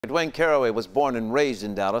Dwaine Caraway was born and raised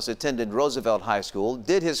in Dallas, attended Roosevelt High School,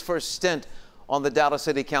 did his first stint on the Dallas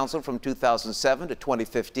City Council from 2007 to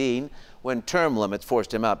 2015 when term limits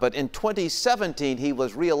forced him out. But in 2017, he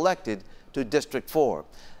was re-elected to District 4.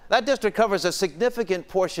 That district covers a significant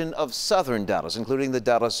portion of southern Dallas, including the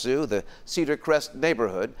Dallas Zoo, the Cedar Crest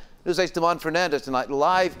neighborhood. News 8's Damon Fernandez tonight,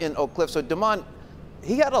 live in Oak Cliff. So, Damon,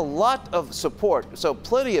 he got a lot of support, so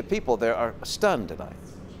plenty of people there are stunned tonight.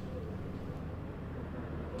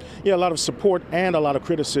 Yeah, a lot of support and a lot of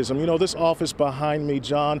criticism. You know, this office behind me,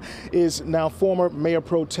 John, is now former Mayor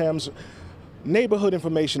Pro Tem's Neighborhood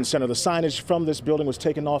Information Center. The signage from this building was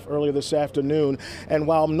taken off earlier this afternoon. And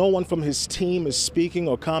while no one from his team is speaking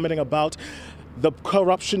or commenting about the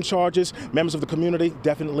corruption charges, members of the community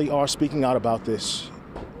definitely are speaking out about this.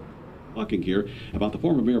 Talking here about the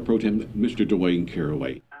former Mayor Pro Tem, Mr. Dwaine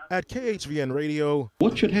Caraway. At KHVN Radio.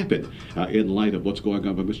 What should happen in light of what's going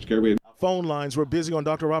on with Mr. Caraway? Phone lines were busy on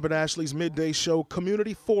Dr. Robert Ashley's midday show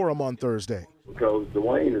Community Forum on Thursday. Because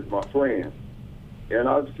Dwaine is my friend, and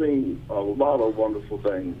I've seen a lot of wonderful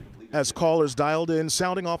things. As callers dialed in,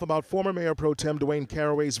 sounding off about former Mayor Pro Tem Dwaine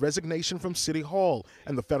Caraway's resignation from City Hall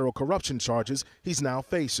and the federal corruption charges he's now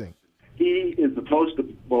facing. He is the poster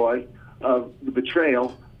boy of the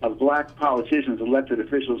betrayal of black politicians, elected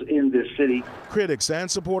officials in this city. Critics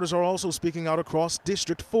and supporters are also speaking out across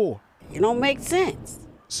District 4. It don't make sense.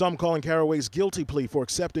 Some calling Caraway's guilty plea for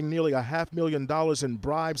accepting nearly $500,000 in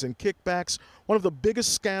bribes and kickbacks one of the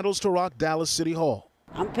biggest scandals to rock Dallas City Hall.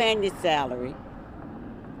 I'm paying your salary.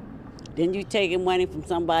 Then you taking money from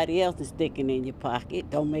somebody else and sticking it in your pocket.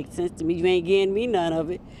 Don't make sense to me. You ain't getting me none of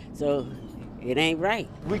it, so it ain't right.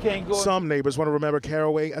 We can't go. Some neighbors want to remember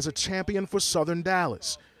Caraway as a champion for Southern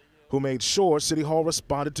Dallas, who made sure City Hall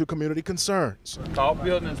responded to community concerns. Call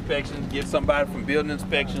building inspections, get somebody from building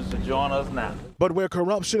inspections to join us now. But where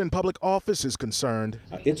corruption in public office is concerned,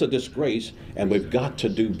 It's a disgrace, and we've got to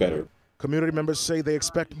do better. Community members say they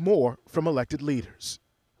expect more from elected leaders.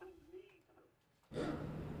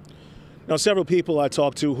 Now, several people I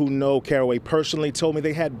talked to who know Caraway personally told me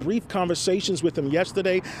they had brief conversations with him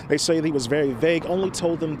yesterday. They say that he was very vague, only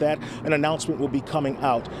told them that an announcement will be coming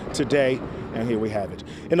out today. And here we have it.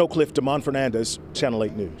 In Oak Cliff, Damon Fernandez, Channel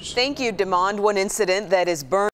 8 News. Thank you, Damon. One incident that is burned